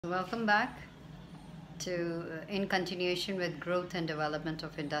Welcome back to in continuation with growth and development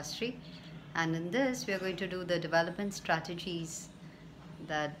of industry, and in this we are going to do the development strategies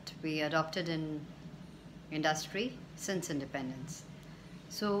that we adopted in industry since independence.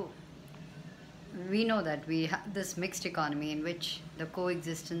 So we know that we have this mixed economy in which the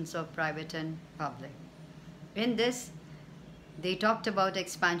coexistence of private and public. In this, they talked about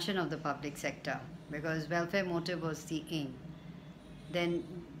expansion of the public sector because welfare motive was the aim. Then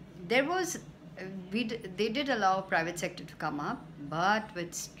there was they did allow private sector to come up, but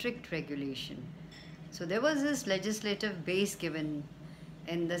with strict regulation. So there was this legislative base given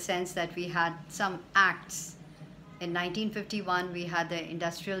in the sense that we had some acts. In 1951 we had the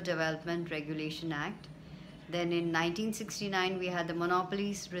Industrial Development Regulation Act. Then in 1969 we had the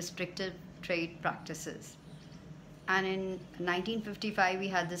Monopolies Restrictive Trade Practices, and in 1955 we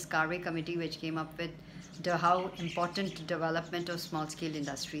had this Carvey committee which came up with how important development of small scale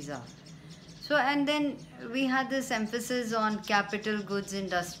industries are. So, and then we had this emphasis on capital goods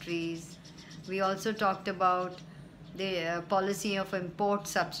industries. We also talked about the policy of import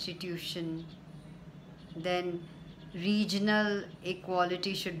substitution. Then regional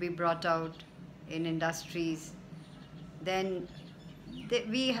equality should be brought out in industries. Then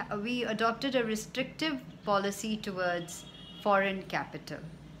we adopted a restrictive policy towards foreign capital.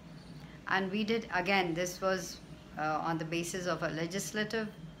 And we did, again, this was on the basis of a legislative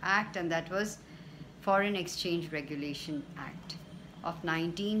act, and that was Foreign Exchange Regulation Act of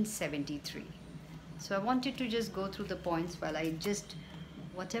 1973. So I wanted to just go through the points while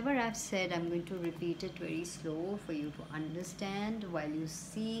whatever I've said, I'm going to repeat it very slow for you to understand while you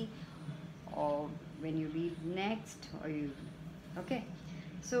see or when you read next okay.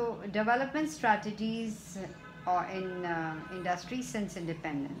 So development strategies or in industry since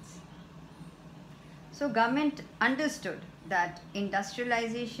independence. So government understood that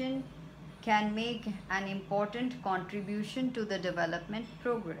industrialization can make an important contribution to the development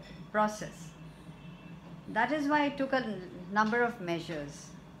process. That is why it took a number of measures.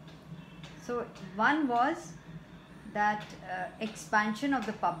 So one was that expansion of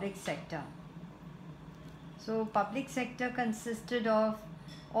the public sector. So public sector consisted of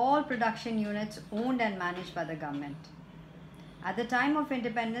all production units owned and managed by the government. At the time of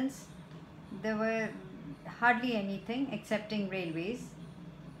independence, there were hardly anything excepting railways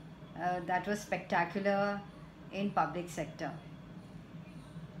that was spectacular in public sector.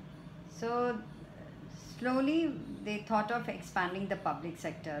 So slowly they thought of expanding the public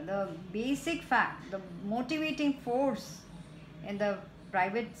sector. The basic fact, the motivating force in the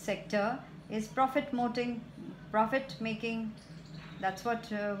private sector is profit making. That's what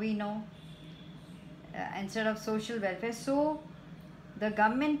we know, instead of social welfare. So the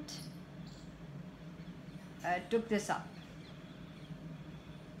government took this up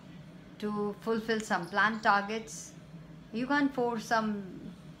to fulfill some planned targets. You can't force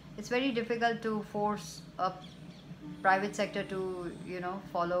it's very difficult to force a private sector to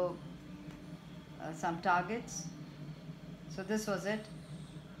follow some targets. So this was it.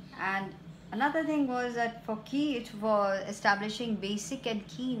 And another thing was that for establishing basic and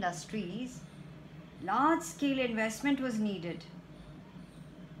key industries, large scale investment was needed,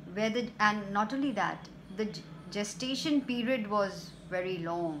 and not only that, the gestation period was very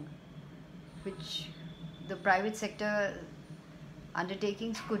long, which the private sector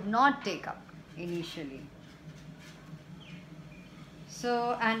undertakings could not take up initially.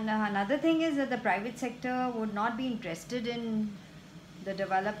 So, and another thing is that the private sector would not be interested in the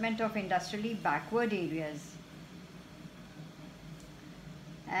development of industrially backward areas.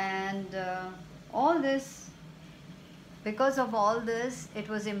 And because of all this, it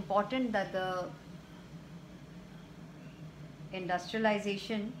was important that the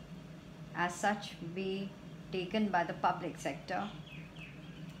industrialization as such be taken by the public sector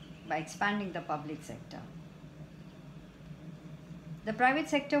by expanding the public sector. The private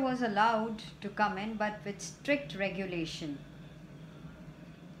sector was allowed to come in, but with strict regulation.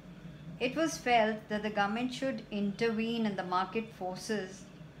 It was felt that the government should intervene in the market forces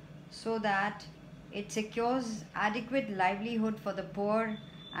so that it secures adequate livelihood for the poor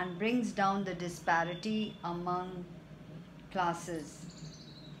and brings down the disparity among classes.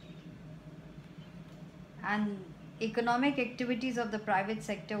 And economic activities of the private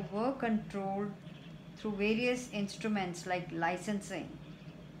sector were controlled through various instruments like licensing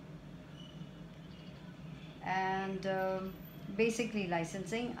and basically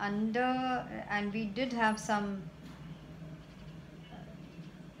licensing and we did have some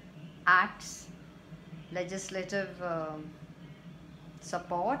acts, legislative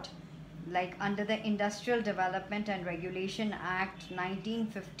support like under the Industrial Development and Regulation Act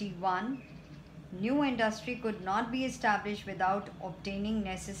 1951, new industry could not be established without obtaining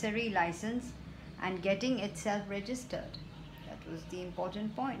necessary license and getting itself registered. That was the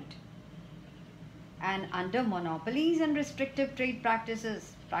important point. And under Monopolies and Restrictive Trade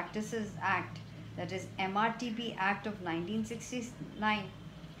Practices Act, that is MRTP Act of 1969,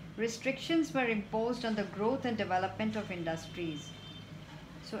 restrictions were imposed on the growth and development of industries.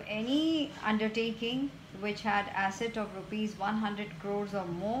 So any undertaking which had asset of rupees 100 crores or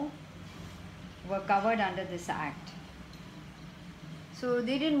more were covered under this act. So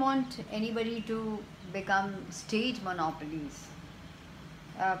they didn't want anybody to become state monopolies,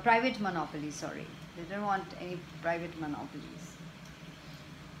 private monopolies, sorry. They didn't want any private monopolies.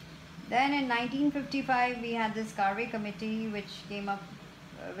 Then in 1955 we had this Carvey Committee which came up,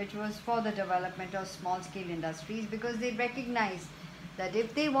 which was for the development of small scale industries, because they recognized that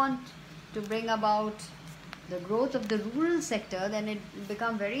if they want to bring about the growth of the rural sector, then it will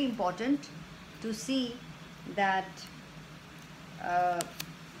become very important to see that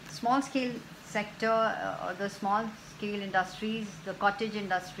small scale sector or the small scale industries, the cottage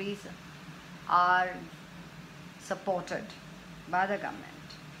industries are supported by the government.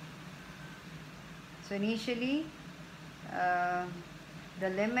 So initially the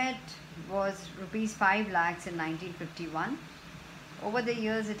limit was rupees 5 lakhs in 1951. Over the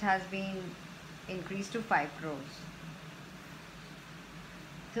years it has been increased to 5 crores.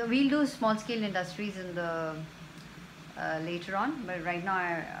 So we'll do small scale industries in the later on, but right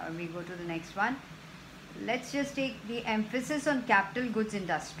now we go to the next one. Let's just take the emphasis on capital goods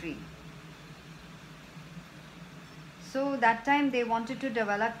industry. So that time they wanted to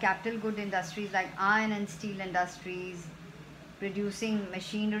develop capital good industries like iron and steel industries, producing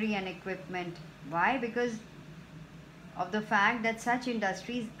machinery and equipment. Why? Because of the fact that such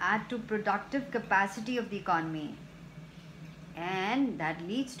industries add to productive capacity of the economy, and that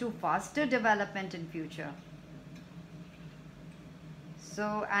leads to faster development in future.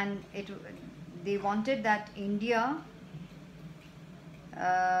 So, and they wanted that India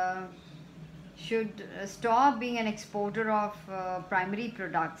should stop being an exporter of primary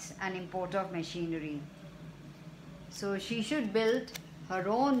products and importer of machinery. So she should build her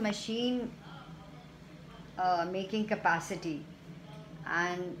own machine making capacity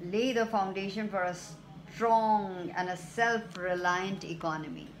and lay the foundation for a strong and a self-reliant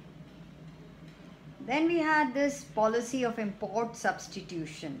economy. Then we had this policy of import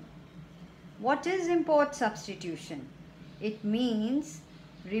substitution. What is import substitution? It means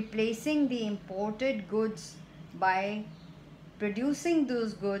replacing the imported goods by producing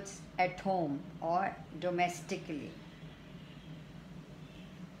those goods at home or domestically.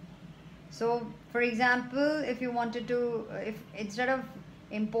 So for example, if you wanted to, if instead of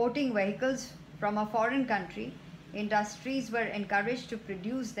importing vehicles from a foreign country, industries were encouraged to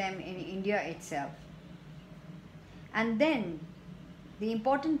produce them in India itself. And then the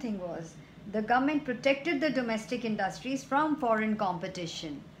important thing was the government protected the domestic industries from foreign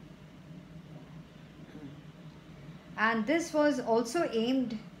competition. And this was also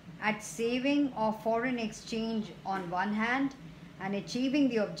aimed at saving of foreign exchange on one hand and achieving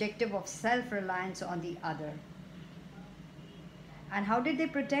the objective of self-reliance on the other. And how did they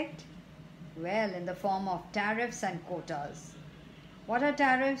protect? Well, in the form of tariffs and quotas. What are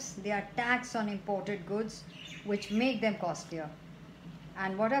tariffs? They are tax on imported goods which make them costlier.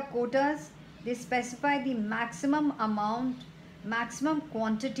 And what are quotas? They specify the maximum amount, maximum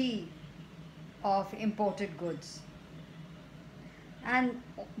quantity of imported goods. And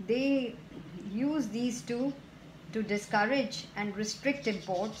they use these two to discourage and restrict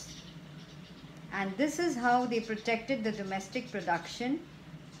imports. And this is how they protected the domestic production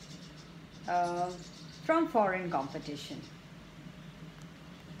from foreign competition.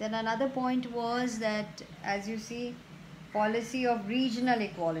 Then another point was that, as you see, policy of regional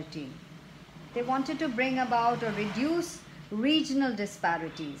equality. They wanted to bring about or reduce regional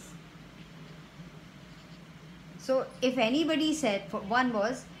disparities. So if anybody said, one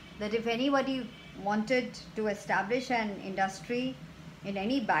was that if anybody wanted to establish an industry in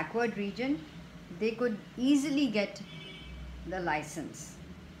any backward region, they could easily get the license.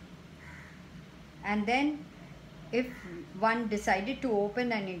 And then if one decided to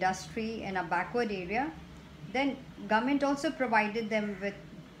open an industry in a backward area, then government also provided them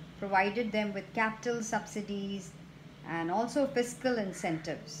with capital subsidies, and also fiscal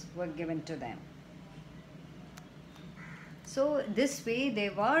incentives were given to them. So this way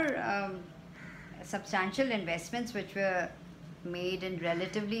there were substantial investments which were made in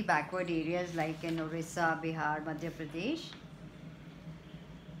relatively backward areas like in Orissa, Bihar, Madhya Pradesh.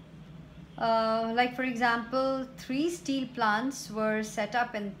 Like for example, 3 steel plants were set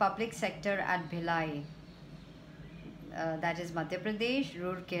up in public sector at Bhilai, that is Madhya Pradesh,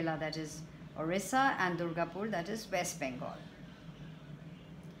 Rourkela, that is Orissa, and Durgapur, that is West Bengal.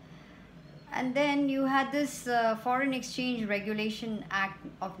 And then you had this Foreign Exchange Regulation Act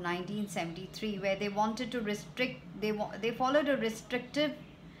of 1973, where they wanted to restrict. They followed a restricted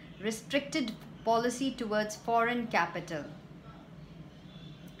policy towards foreign capital,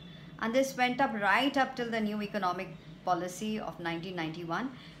 and this went up right up till the new economic policy of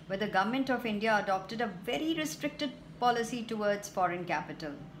 1991, where the government of India adopted a very restricted policy towards foreign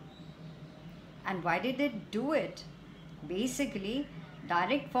capital. And why did it do it? Basically,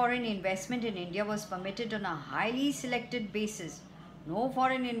 direct foreign investment in India was permitted on a highly selected basis. No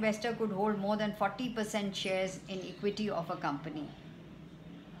foreign investor could hold more than 40% shares in equity of a company.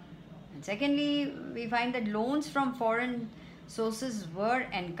 And secondly, we find that loans from foreign sources were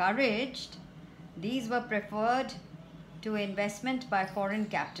encouraged. These were preferred to investment by foreign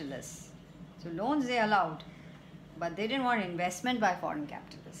capitalists. So loans they allowed, but they didn't want investment by foreign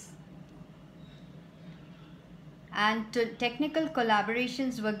capitalists. And technical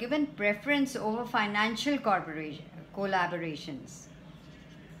collaborations were given preference over financial collaborations.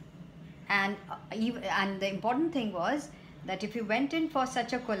 And the important thing was that if you went in for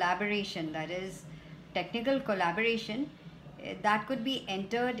such a collaboration, that is technical collaboration, that could be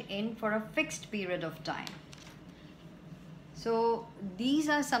entered in for a fixed period of time. So these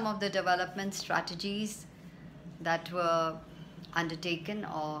are some of the development strategies that were undertaken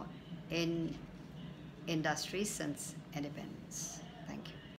or in industry since independence.